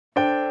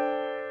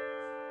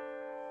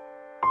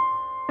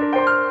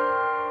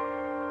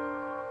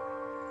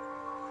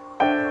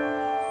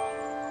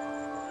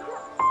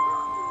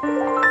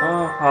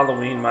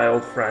Halloween, my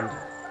old friend,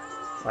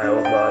 my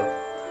old love.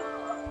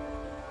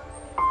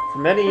 For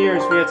many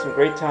years we had some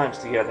great times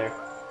together.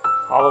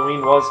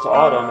 Halloween was to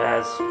autumn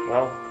as,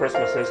 well,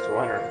 Christmas is to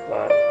winter,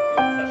 but...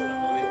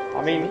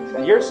 I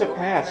mean, years have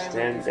passed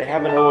and they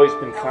haven't always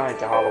been kind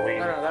to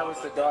Halloween.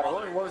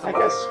 I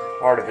guess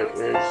part of it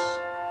is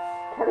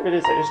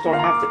I just don't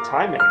have the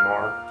time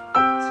anymore.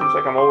 It seems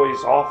like I'm always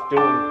off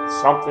doing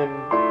something.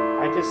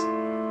 I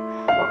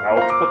don't know,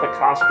 to put the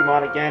costume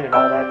on again and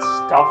all that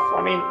stuff.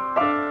 I mean,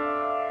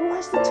 who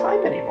has the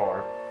time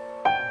anymore?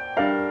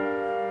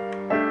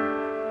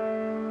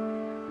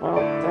 Well,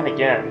 then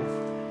again,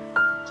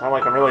 it's not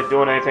like I'm really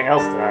doing anything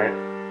else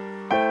tonight.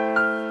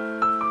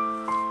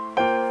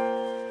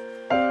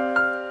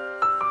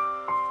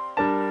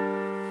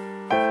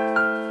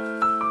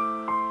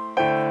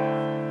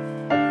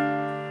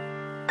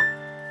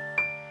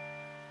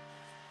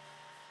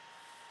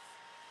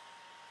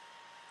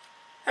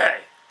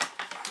 Hey,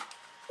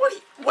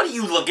 what are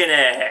you looking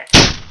at?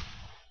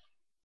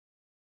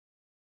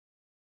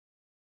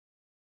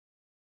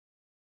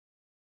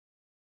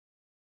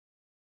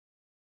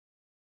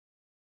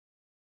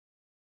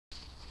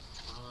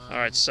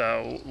 Alright,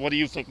 so what do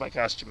you think my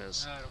costume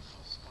is? I don't know,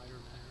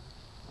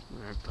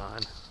 Spider-Man. Alright, fine.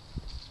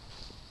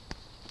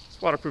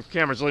 This waterproof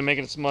camera's really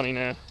making its money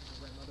now.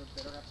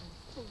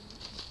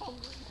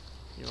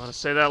 You want to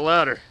say that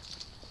louder?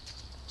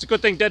 It's a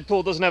good thing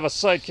Deadpool doesn't have a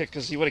sidekick,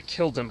 because he would have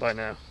killed him by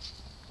now.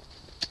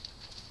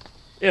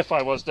 If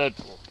I was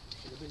Deadpool.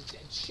 Should have been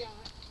Deadshot.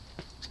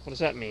 What does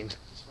that mean?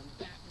 He's from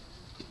Batman.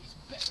 He's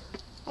better.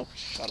 Oh,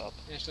 shut up.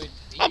 Actually,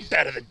 I'm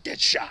better than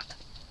Deadshot.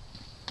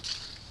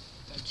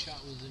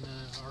 Deadshot was in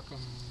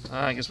Arkham.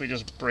 I guess we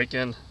just break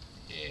in.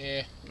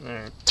 Yeah.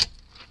 Alright.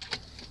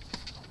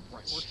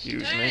 Right.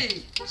 Excuse Hey!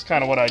 me. It's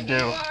kind of what I do.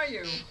 Who are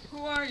you? Who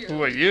are you?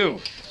 Who are you?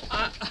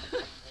 Uh,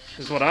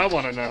 Is what I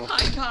want to know.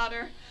 Hi,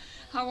 Cotter.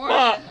 How are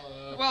What?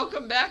 you?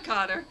 Welcome back,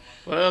 Cotter.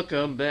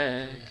 Welcome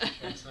back.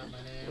 That's not my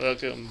name.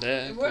 Welcome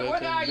back.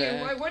 What are you?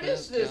 back, What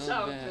is this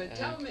welcome outfit? back.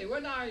 Tell me,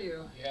 what are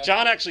you? Yeah.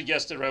 John actually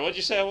guessed it right. What'd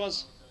you say I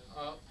was?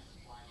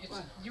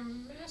 Your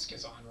mask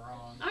is on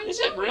wrong. I Is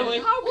it know really?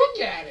 How Look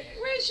can at it.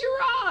 Where's your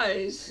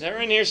eyes?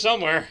 They're in here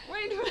somewhere.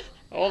 Wait a minute.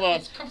 Hold on.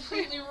 It's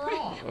completely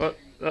wrong.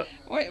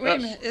 Wait a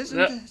minute. Isn't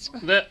this?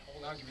 Hold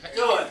on, give me that.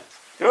 Good.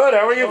 Good,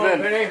 how are you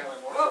been?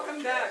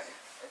 Welcome back.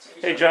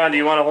 Hey John, do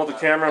you want to hold the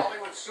camera?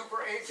 Hollywood super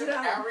agent Sit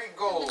down. Harry In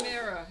Gold. the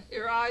mirror.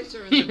 Your eyes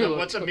are in the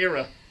What's a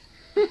mirror?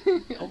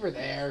 Over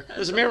there.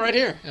 There's a mirror right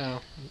here.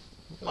 Oh.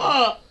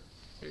 Ah!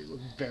 You look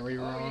very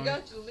Oh, wrong. you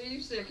got the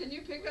leaves there. Can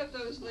you pick up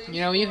those leaves?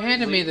 You know, you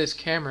handed me this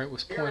camera, it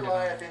was Here pointed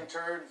lieth on.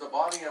 interred the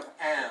body of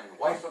Anne,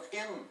 wife of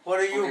him. What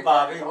are you, who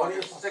Bobby? departed What are you?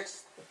 August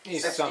 6th,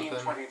 He's something.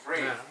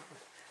 1623. Yeah.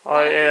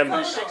 I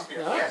am. Shakespeare,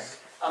 yes.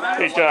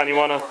 Hey John, you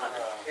want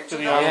to... In To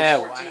the 2014, Yeah,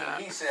 why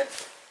not? he said,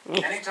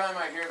 anytime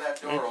I hear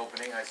that door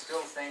opening, I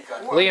still think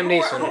I... Liam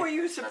Neeson. Who are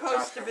you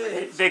supposed to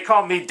be? They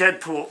call me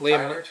Deadpool.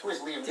 Liam, Who is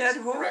Liam Dead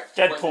Neeson? who? Correct.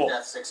 Deadpool.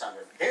 Death 600.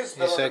 His he's a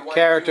beloved wife,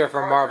 character Judy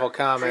from Carter, Marvel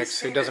Comics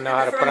who doesn't know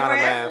how to put on a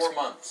mask. 4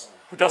 months.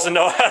 Who doesn't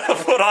know how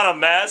to put on a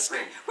mask?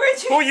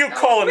 Where'd you, Who you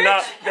calling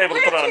not able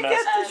to put on a where'd you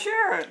mask? get the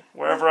shirt?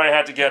 Wherever I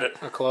had to get it.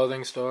 A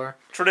clothing store.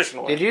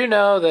 Traditionally. Did you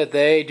know that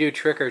they do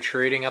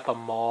trick-or-treating up a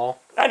mall?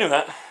 I knew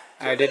that.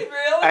 I did.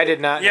 Really? I did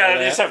not Yeah, know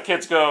they just that. have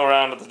kids go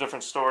around to the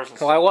different stores and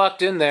Well, I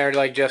walked in there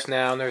like just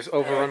now, and there's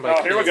overrun by Oh,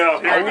 kids. here we go.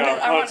 Here we go.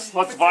 I wanna-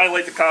 Let's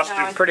violate the costume.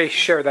 I'm pretty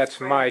sure that's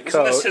my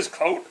Isn't this coat. his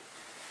coat?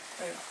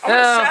 I'm No.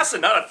 an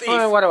assassin, not a thief.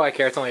 Well, what do I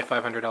care? It's only a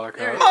 $500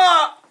 There coat. it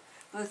Ah!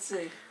 Let's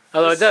see.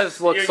 Although it does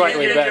look You-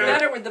 slightly you- better.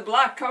 Better with the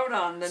black coat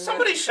on than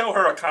Somebody show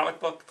her a comic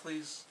book,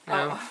 please.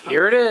 No.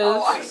 Here it is.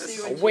 Oh, I see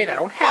what you Wait, I did.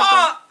 don't have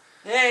Ah!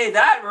 Hey,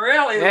 that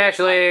really. them.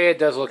 Actually, it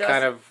does look does-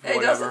 kind of Hey,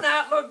 whatever. doesn't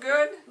that look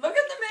good? Look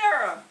at the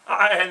mirror.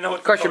 I know what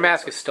Of course, your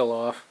mask is still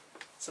off.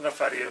 It's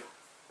enough out of you.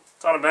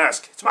 It's not a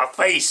mask. It's my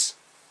face.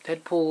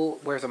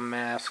 Deadpool wears a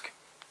mask.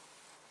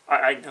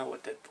 I know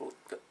what Deadpool...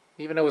 You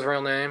even know his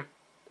real name?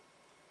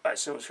 I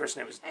assume his first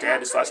name is Dead,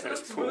 his last name is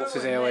Pool. It's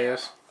his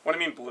alias. What do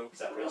you mean blue? Is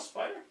that a real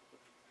spider?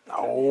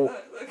 No.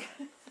 Look.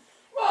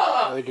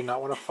 I do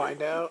not want to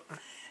find out.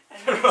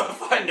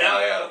 Find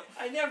out, yeah.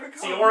 I never It's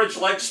the combed.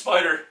 orange-legged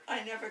spider.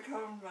 I never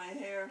combed my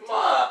hair.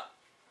 Ah!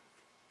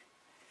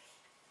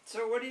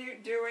 So what are you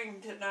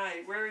doing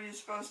tonight? Where are you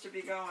supposed to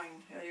be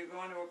going? Are you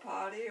going to a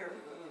party or?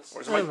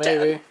 Where's Oh, my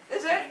maybe.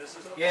 Is it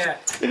Yeah.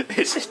 dad?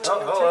 Is it? Oh,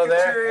 hello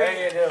there. Trick or How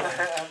you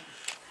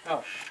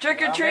doing?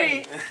 trick or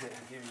treat?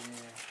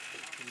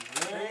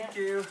 Thank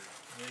you.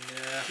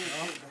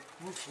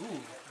 And, ooh,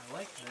 I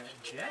like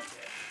that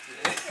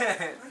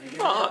jacket.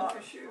 Ah.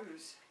 For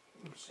shoes.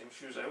 Same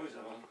shoes I always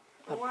own.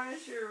 Well, why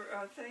is your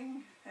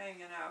thing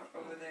hanging out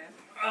over there?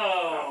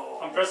 Oh,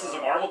 I'm dressed as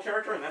a Marvel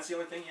character, and that's the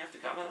only thing you have to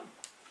comment on.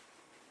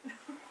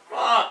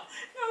 Ah,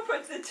 No,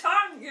 but the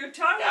tongue, your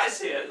tongue. yeah, I is-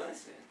 see it. I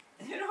see it.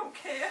 You don't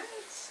care.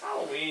 It's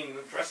Halloween.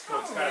 The dress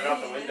code's kind of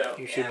out the window.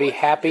 You should be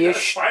happy You as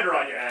got a spider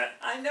on your hat.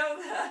 I know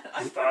that.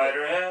 I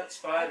Spider hat, I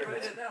spider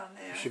put hat. it on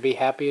there. you should be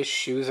happy his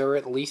shoes are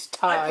at least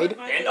I tied. put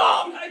my, And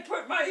up. I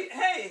put my.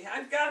 Hey,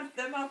 I've got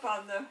them up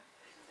on the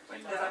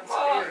I'm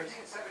scared.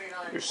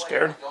 You're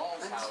scared?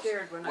 I'm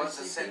scared when I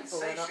see people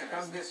that are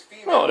from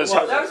here. Well, Those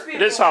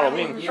it is people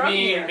Halloween. You from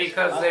mean here.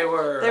 because they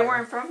were... They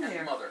weren't from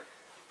here.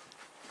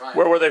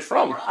 Where were they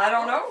from? I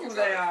don't know who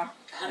they are.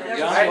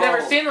 I've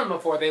never seen them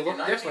before. They look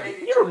different.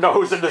 You don't know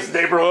who's in this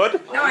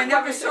neighborhood. No, I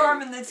never saw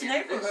them in this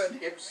neighborhood.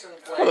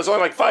 Well, there's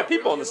only like 5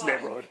 people in this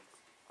neighborhood.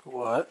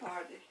 What?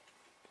 Party.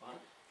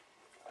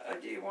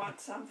 Do you want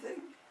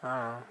something?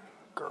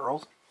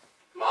 Girls?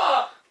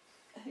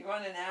 You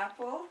want an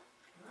apple?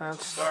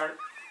 That's a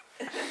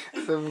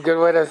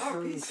good way to...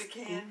 Oh, a piece of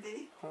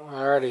candy? I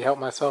already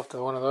helped myself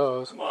to one of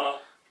those. Yeah,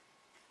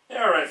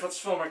 alright, let's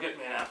film her getting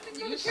me an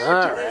apple.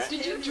 Alright.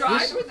 Did you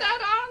drive with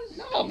that on?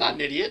 No, I'm not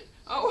an idiot.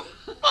 Oh.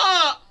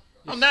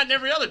 I'm not in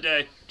every other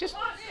day. Just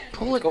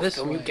pull it this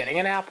way. You getting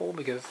an apple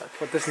because that's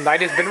what this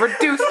night has been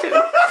reduced to.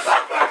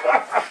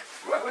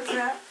 What was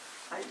that?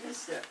 I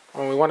missed it.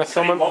 When we want to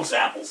film them... Loves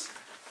apples.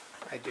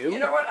 I do. You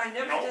know what? I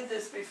never did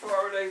this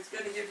before. But I was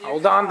going to give you.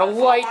 Hold on, the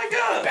light. Oh my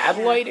God. Bad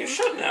lighting. You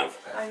shouldn't have.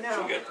 I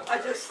know. I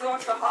just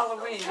thought for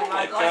Halloween you my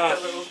might like gosh.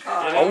 a little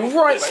card.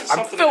 Alright, This is I'm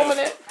something filming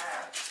to- it.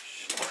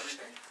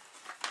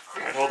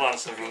 Alright, hold on a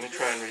second. Let me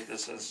try and read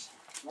this as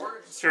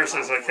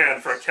seriously as I can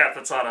for a cat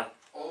that's on a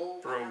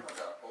broom.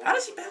 How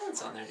does he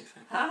balance on there, do you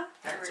think? Huh?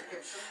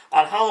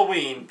 On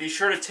Halloween, be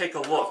sure to take a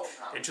look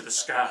into the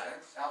sky.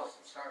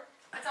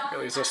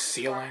 Really, there's a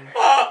ceiling.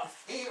 Ah!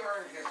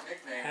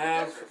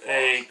 Have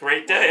a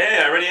great day. Hey,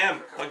 I already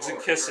am. Hugs and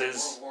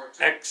kisses.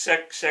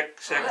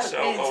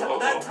 XXXXO.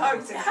 That's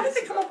hugs and How did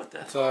they kisses. come up with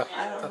that?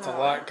 That's a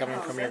lot coming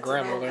from your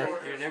grandmother.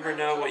 You never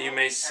know what you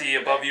may see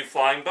above you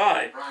flying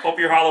by. Hope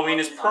your Halloween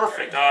is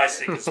perfect. Oh, I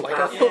see. It's Like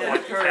a perfect. Yeah,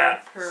 Like a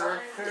cat. purr.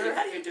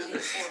 How do you do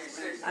this?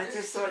 I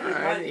just thought you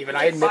Alright, might. even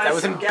I admit that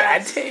was in some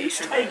bad gas.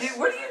 taste. Hey,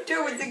 what do you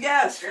do with the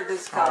gas for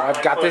this Oh, car?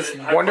 I've got this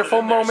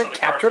wonderful moment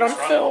captured on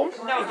film.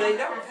 No, they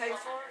don't pay for it.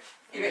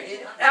 You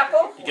eat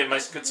apple? You get my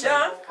good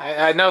John? sign.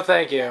 I no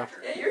thank you.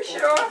 Yeah, you're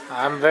sure?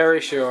 I'm very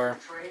sure.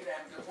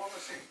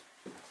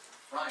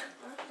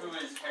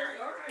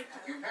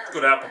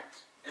 Good apple.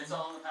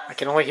 I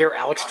can only hear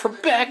Alex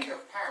Trebek.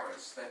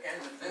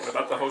 What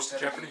about the host of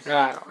Jeopardy?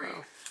 I don't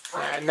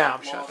know. Now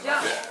I'm shut.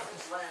 Yeah.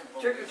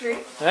 Trick or treat?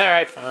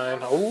 Alright, fine.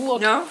 Oh,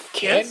 look. No?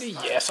 Candy?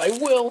 Yes, I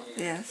will.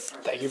 Yes.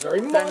 Thank you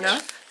very much.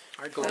 Enough?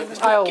 Alright, go get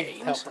Mr. I'll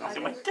Gaines. Is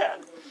it my dad?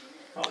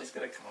 Oh, he's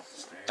gonna come up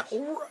the stairs.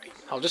 Alright.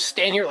 I'll just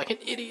stand here like an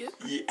idiot.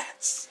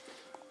 Yes.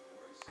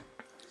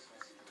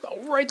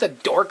 Alright, the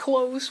door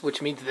closed,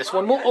 which means this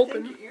one will I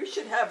open. think you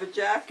should have a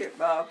jacket,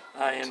 Bob.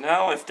 I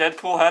know. If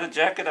Deadpool had a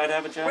jacket, I'd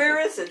have a jacket. Where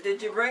is it?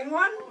 Did you bring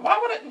one? Why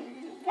would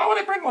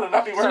I bring one and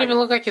not be Doesn't wearing even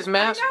it? look like his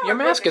mask. No, Your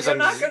mask is you're on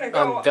not gonna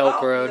go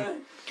Velcroed. out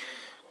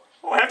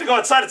Well, I have to go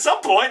outside at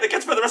some point. That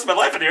gets me the rest of my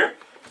life in here.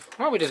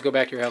 Why don't we just go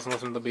back to your house and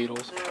listen to the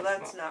Beatles? No,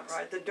 that's not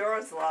right. The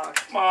door's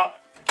locked. Ma,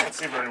 can't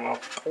see very well.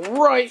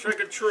 Alright. Trick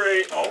or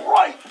treat. All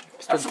right.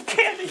 Have some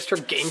candy.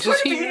 Mr. Gaines Put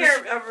is him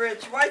here. here,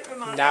 Rich. Wipe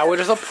him on. Now it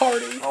is a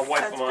party. I'll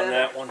wipe That's them on better.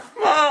 that one.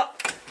 Ma.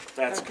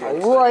 That's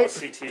good. Alright.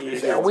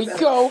 CTV. There we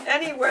go.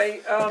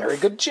 Anyway, Very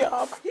good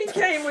job. he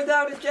came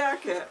without a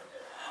jacket.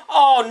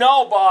 Oh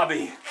no,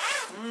 Bobby.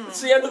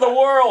 It's the end of the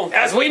world.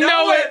 As we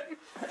know it.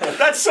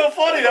 That's so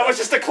funny. That was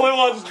just a clue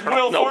on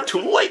Will No,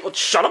 too late. Let's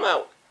shut him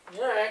out.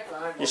 Alright,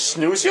 fine. You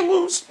snooze, you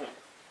lose.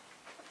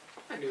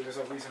 I knew there's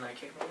a reason I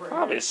came over.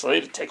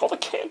 Obviously, to take all the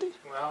candy.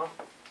 Well,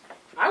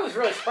 I was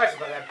really surprised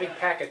about that big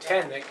pack of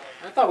 10. Nick.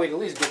 I thought we'd at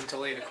least get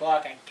until 8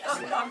 o'clock. I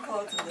guess. I'm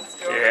closing this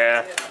door.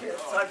 Yeah.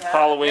 I've had-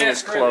 Halloween Yeah, is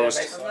screw them. closed.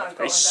 They I'm not going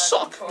They back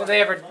suck. and forth. Have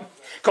they ever?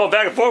 Going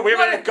back and forth. We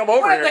haven't even come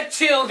over What here. have the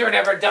children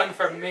ever done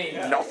for me?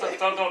 No,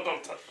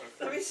 don't touch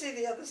Let me see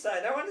the other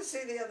side. I want to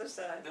see the other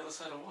side. The other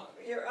side of what?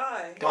 Your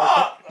eye.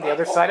 The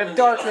other side of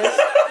darkness.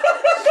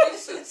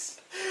 Jesus.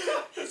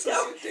 This is No,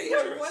 so you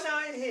have dangerous. one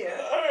eye here.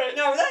 Alright.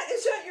 No, that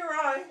is that your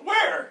eye.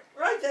 Where?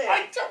 Right there.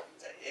 I don't.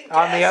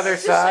 On the other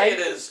Just side. say it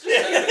is.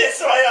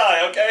 It's my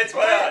eye, okay? It's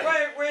my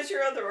eye. Where's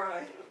your other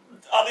eye?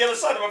 On the other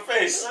side of my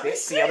face. Let me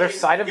see. The other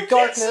side of You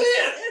can't darkness. see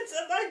it. It's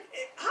like,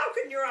 how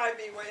can your eye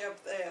be way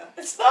up there?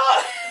 It's not.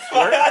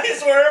 My eye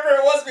is wherever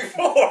it was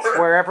before.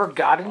 Wherever God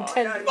God,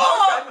 intended. look,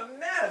 I'm a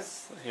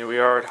mess. Here we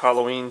are at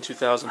Halloween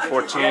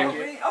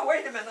 2014. Oh,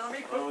 wait a minute. Let me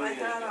put my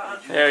hat on.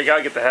 Yeah, you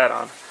gotta get the hat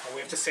on. We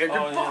have to say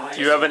goodbye.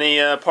 Do you have any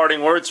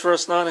parting words for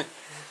us, Nonie?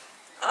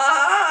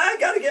 I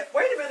gotta get.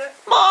 Wait a minute.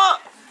 Ma!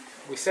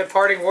 We said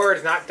parting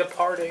words, not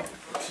departing.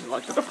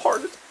 Like the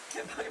departed.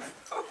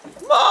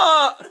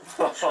 Ma!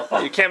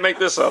 You can't make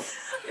this up.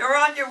 You're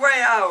on your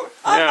way out.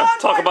 Yeah,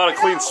 talk about a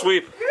clean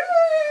sweep.